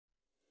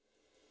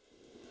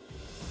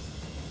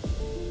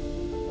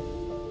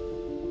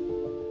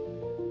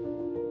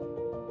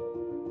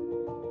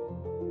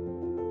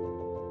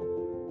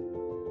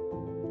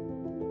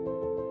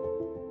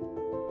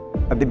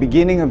At the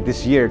beginning of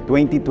this year,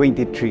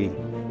 2023,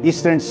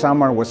 Eastern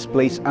Samar was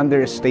placed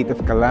under a state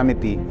of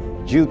calamity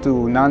due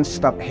to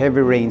non-stop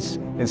heavy rains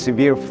and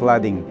severe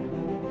flooding.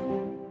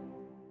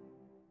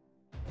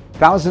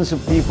 Thousands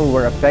of people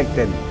were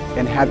affected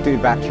and had to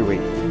evacuate.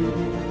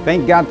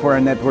 Thank God for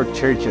our network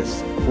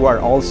churches, who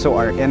are also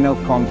our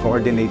NLCOM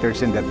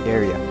coordinators in that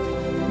area.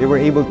 They were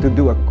able to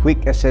do a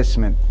quick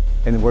assessment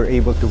and were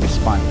able to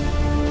respond.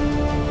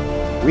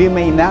 We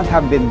may not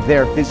have been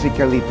there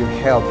physically to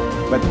help,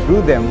 but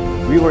through them,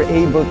 we were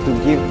able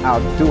to give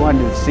out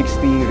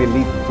 260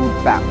 relief food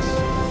packs.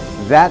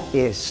 That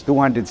is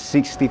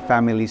 260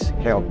 families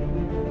helped.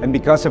 And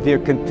because of your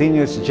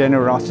continuous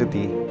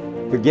generosity,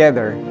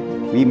 together,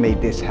 we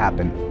made this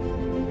happen.